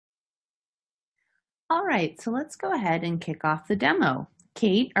All right, so let's go ahead and kick off the demo.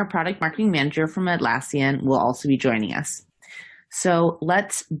 Kate, our product marketing manager from Atlassian, will also be joining us. So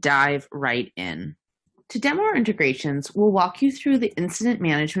let's dive right in. To demo our integrations, we'll walk you through the incident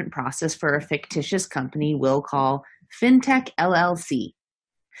management process for a fictitious company we'll call FinTech LLC.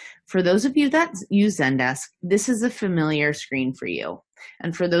 For those of you that use Zendesk, this is a familiar screen for you.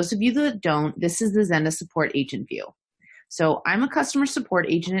 And for those of you that don't, this is the Zendesk support agent view. So I'm a customer support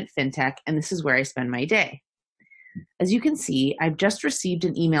agent at FinTech, and this is where I spend my day. As you can see, I've just received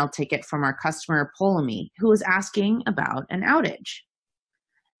an email ticket from our customer, Polomy, who was asking about an outage.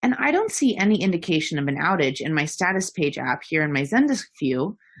 And I don't see any indication of an outage in my status page app here in my Zendesk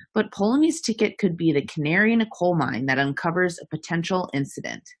view, but Polomy's ticket could be the canary in a coal mine that uncovers a potential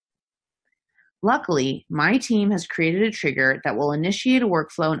incident. Luckily, my team has created a trigger that will initiate a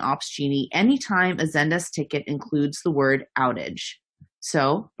workflow in Opsgenie anytime a Zendesk ticket includes the word outage.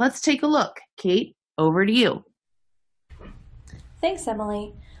 So let's take a look. Kate, over to you. Thanks,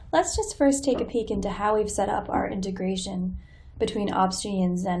 Emily. Let's just first take a peek into how we've set up our integration between Opsgenie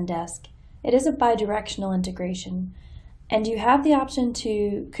and Zendesk. It is a bidirectional integration, and you have the option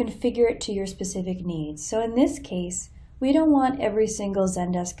to configure it to your specific needs. So in this case, we don't want every single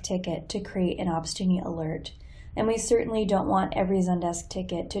Zendesk ticket to create an Opsgenie alert, and we certainly don't want every Zendesk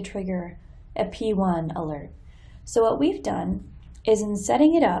ticket to trigger a P1 alert. So what we've done is, in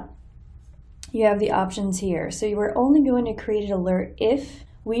setting it up, you have the options here. So you are only going to create an alert if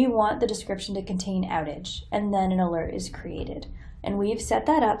we want the description to contain outage, and then an alert is created. And we've set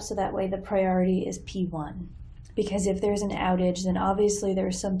that up so that way the priority is P1. Because if there's an outage, then obviously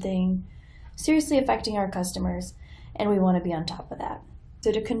there's something seriously affecting our customers, and we want to be on top of that. So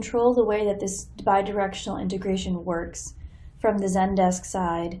to control the way that this bidirectional integration works from the Zendesk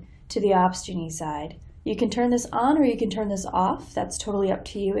side to the Opsgenie side, you can turn this on or you can turn this off. That's totally up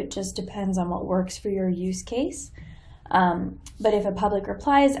to you. It just depends on what works for your use case. But if a public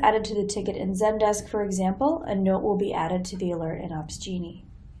reply is added to the ticket in Zendesk, for example, a note will be added to the alert in Opsgenie.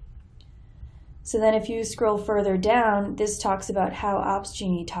 So then if you scroll further down, this talks about how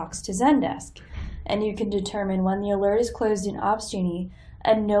Opsgenie talks to Zendesk. And you can determine when the alert is closed in Opsgenie,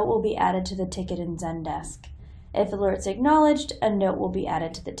 a note will be added to the ticket in Zendesk. If the alert's acknowledged, a note will be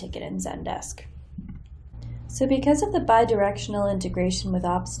added to the ticket in Zendesk. So because of the bidirectional integration with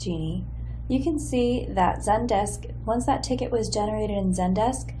Opsgenie, you can see that Zendesk, once that ticket was generated in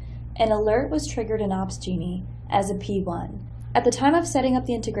Zendesk, an alert was triggered in Opsgenie as a P1. At the time of setting up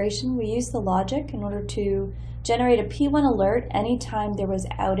the integration, we used the logic in order to generate a P1 alert anytime there was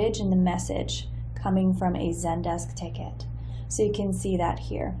outage in the message coming from a Zendesk ticket. So you can see that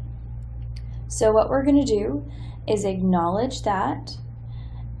here. So what we're going to do is acknowledge that,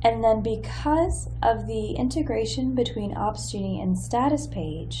 and then because of the integration between Opsgenie and status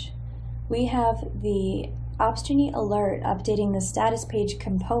page, we have the Opsgenie alert updating the status page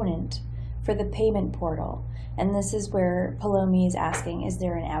component for the payment portal. And this is where Polomy is asking, is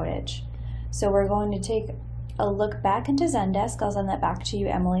there an outage? So we're going to take a look back into Zendesk. I'll send that back to you,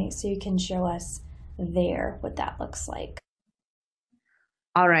 Emily, so you can show us there what that looks like.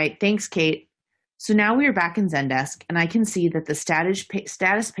 All right, thanks, Kate. So now we are back in Zendesk, and I can see that the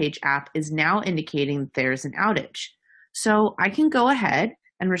status page app is now indicating that there's an outage. So I can go ahead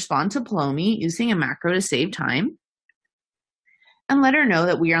and respond to Polomy using a macro to save time and let her know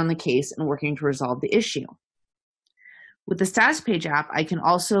that we are on the case and working to resolve the issue. With the status page app, I can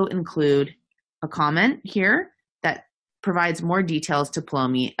also include a comment here that provides more details to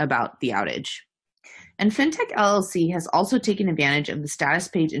Polomy about the outage. And FinTech LLC has also taken advantage of the status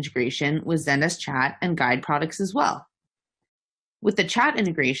page integration with Zendesk Chat and Guide products as well. With the chat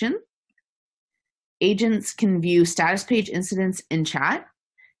integration, agents can view status page incidents in chat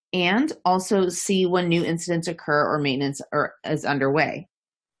and also see when new incidents occur or maintenance is underway.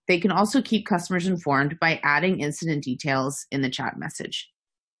 They can also keep customers informed by adding incident details in the chat message.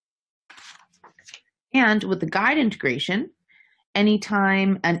 And with the Guide integration,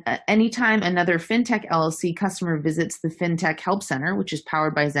 anytime another FinTech LLC customer visits the FinTech Help Center, which is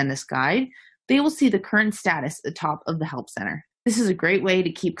powered by Zendesk Guide, they will see the current status at the top of the Help Center. This is a great way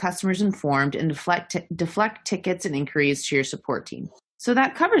to keep customers informed and deflect tickets and inquiries to your support team. So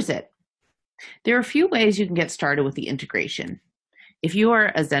that covers it. There are a few ways you can get started with the integration. If you are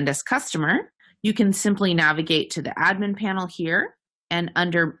a Zendesk customer, you can simply navigate to the admin panel here, and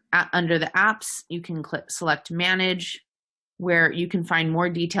under the apps, you can select Manage, where you can find more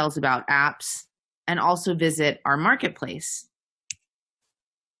details about apps, and also visit our marketplace,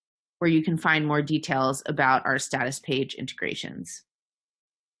 where you can find more details about our status page integrations.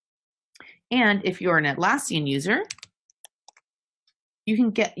 And if you're an Atlassian user,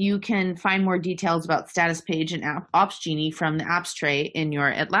 You can find more details about Status Page and Ops Genie from the Apps tray in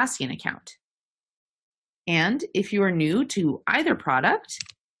your Atlassian account. And if you are new to either product,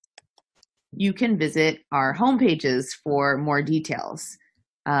 you can visit our homepages for more details.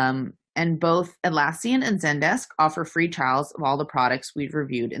 And both Atlassian and Zendesk offer free trials of all the products we've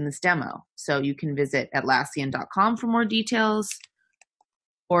reviewed in this demo. So you can visit Atlassian.com for more details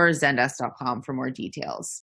or Zendesk.com for more details.